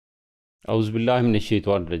Auzubillahi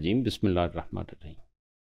minash-shaytanir-rajim. Bismillahir-rahmanir-rahim.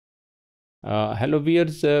 Hello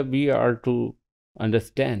viewers, we are to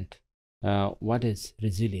understand what is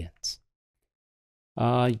resilience.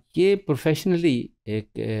 ये professionally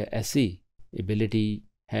एक ऐसी ability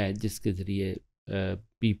है जिसके ज़रिए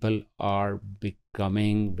people are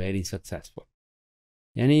becoming very successful,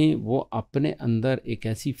 यानी वो अपने अंदर एक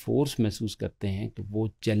ऐसी फोर्स महसूस करते हैं कि वो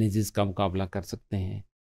चैलेंजेस का मुकाबला कर सकते हैं,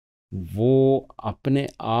 वो अपने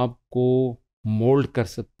आप को मोल्ड कर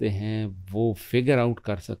सकते हैं, वो फिगर आउट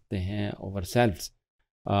कर सकते हैं over सेल्फ्स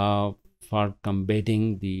for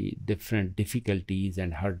कम्बेटिंग the different difficulties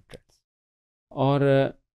and hurdles. और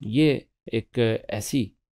ये एक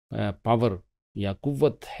ऐसी पावर या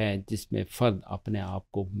कुव्वत है जिसमें फ़र्द अपने आप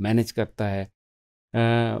को मैनेज करता है,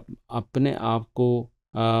 अपने आप को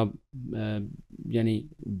यानी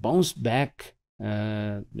बाउंस बैक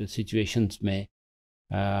सिचुएशंस में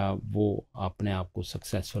वो अपने आप को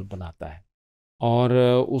सक्सेसफुल बनाता है। और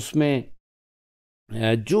उसमें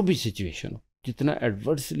जो भी सिचुएशन हो, जितना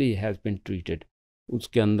एडवर्सली हैज़ बिन ट्रीटेड,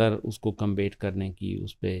 उसके अंदर उसको कम्बेट करने की,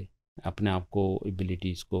 उस पर अपने आप को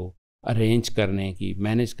एबिलिटीज़ को अरेंज करने की,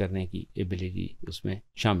 मैनेज करने की एबिलिटी उसमें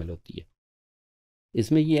शामिल होती है।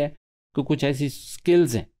 इसमें यह है कि कुछ ऐसी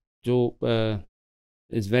स्किल्स हैं जो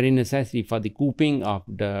is very necessary for the कूपिंग of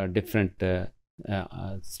the different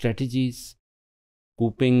strategies,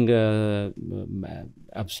 कूपिंग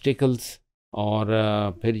obstacles, और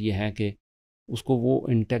फिर यह है कि उसको वो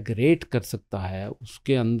इंटेग्रेट कर सकता है,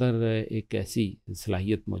 उसके अंदर एक ऐसी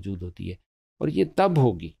सलाहियत मौजूद होती है। और ये तब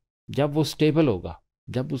होगी जब वो स्टेबल होगा,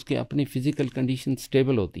 जब उसके अपनी फ़िज़िकल कंडीशन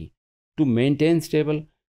स्टेबल होती। टू मेंटेन स्टेबल,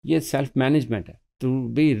 ये सेल्फ मैनेजमेंट है, to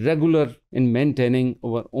be regular in maintaining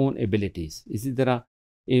our own abilities. इसी तरह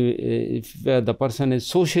if the person is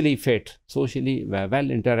socially fit, socially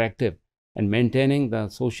well interactive and maintaining the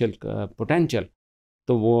social potential,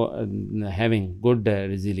 तो वो having good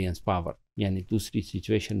resilience power, यानी दूसरी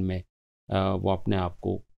situation में वो अपने आप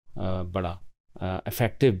को बड़ा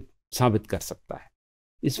इफ़ेक्टिव साबित कर सकता है।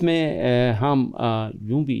 इसमें हम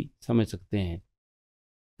यूँ भी समझ सकते हैं,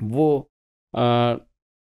 वो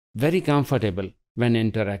very comfortable when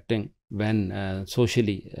interacting, when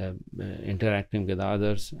socially interacting with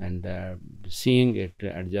others and seeing it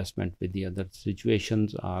adjustment with the other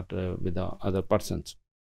situations or with the other persons.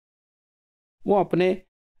 वो अपने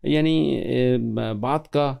यानी बात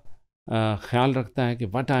का ख्याल रखता है कि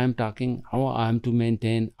what I am talking, how I am to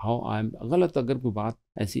maintain, how I am, गलत अगर कोई बात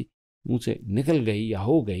ऐसी मुँह से निकल गई या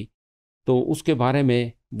हो गई तो उसके बारे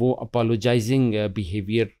में वो अपोलोजाइजिंग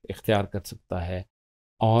बिहेवियर इख्तियार कर सकता है,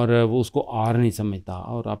 और वो उसको आर नहीं समझता,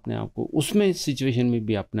 और अपने आप को उसमें सिचुएशन में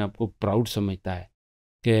भी अपने आप को प्राउड समझता है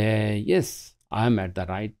कि yes I am at the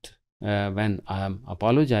right when I am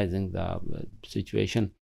apologising the situation.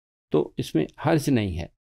 तो इसमें हर्ज नहीं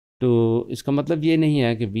है। तो इसका मतलब ये नहीं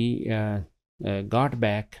है कि we got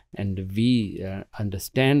back and we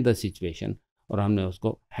understand the situation और हमने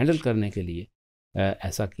उसको हैंडल करने के लिए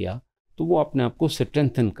ऐसा किया, तो वो अपने आप को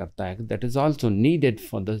स्ट्रेंथन करता है। That is also needed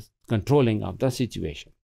for the controlling of the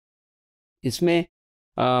situation. इसमें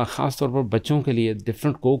ख़ास तौर पर बच्चों के लिए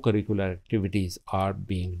डिफरेंट को curricular activities are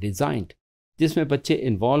being designed, जिसमें बच्चे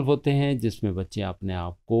इन्वॉल्व होते हैं, जिसमें बच्चे अपने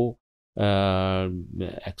आप को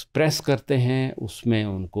एक्सप्रेस करते हैं, उसमें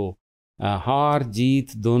उनको हार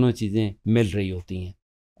जीत दोनों चीज़ें मिल रही होती हैं,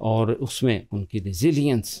 और उसमें उनकी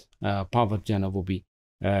रेजिलियंस पावर जो है ना वो भी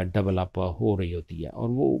डेवलप हो रही होती है, और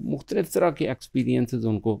वो मुख्तलिफ़ तरह के एक्सपीरियंसेस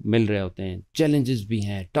उनको मिल रहे होते हैं। चैलेंजेस भी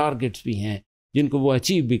हैं, टारगेट्स भी हैं जिनको वो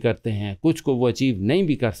अचीव भी करते हैं, कुछ को वो अचीव नहीं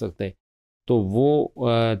भी कर सकते, तो वो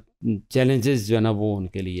चैलेंजेस जो है ना वो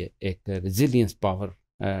उनके लिए एक रेजिलियंस पावर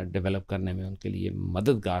डेवलप करने में उनके लिए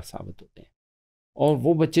मददगार साबित होते हैं। और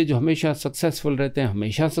वो बच्चे जो हमेशा सक्सेसफुल रहते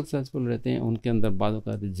हैं, उनके अंदर बातों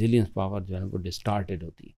का रेजिलियंस पावर जो है वो डिस्टार्टेड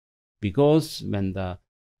होती है, because when the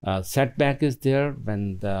setback is there, when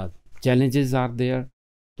the challenges are there,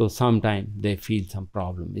 तो sometime they feel some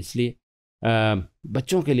problem। इसलिए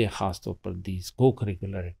बच्चों के लिए ख़ास तौर पर these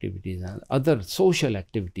co-curricular activities and other social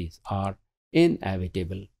activities are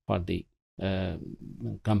inevitable for the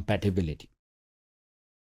compatibility।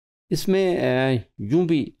 इसमें यूँ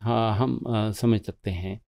भी हम समझ सकते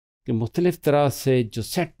हैं कि मुख्तलिफ़ तरह से जो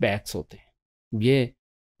सेटबैक्स होते हैं ये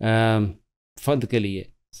फ़र्द के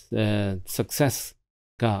लिए सक्सेस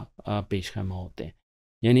का पेशखैमा होते हैं।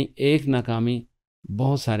 यानी एक नाकामी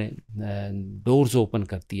बहुत सारे डोर्स ओपन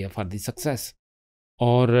करती है फॉर द सक्सेस,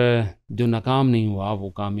 और जो नाकाम नहीं हुआ वो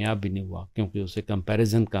कामयाब भी नहीं हुआ, क्योंकि उसे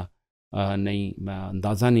कंपैरिजन का नहीं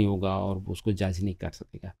अंदाज़ा नहीं होगा और वो उसको जज नहीं कर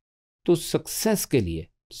सकेगा। तो सक्सेस के लिए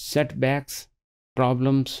setbacks,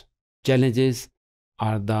 problems, challenges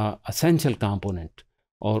are the essential component,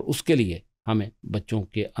 और उसके लिए हमें बच्चों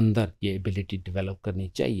के अंदर ये एबिलिटी डेवलप करनी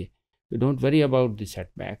चाहिए. Don't worry about the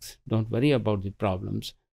setbacks, don't worry about the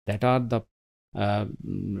problems that are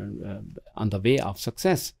on the way of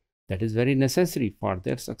success, that is very necessary for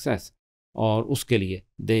their success. और उसके लिए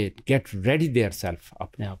they get ready their self,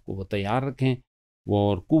 अपने आप को वो तैयार रखें, वो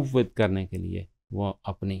और cope with करने के लिए वो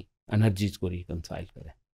अपनी energies को reconcile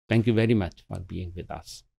करें. Thank you very much for being with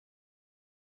us.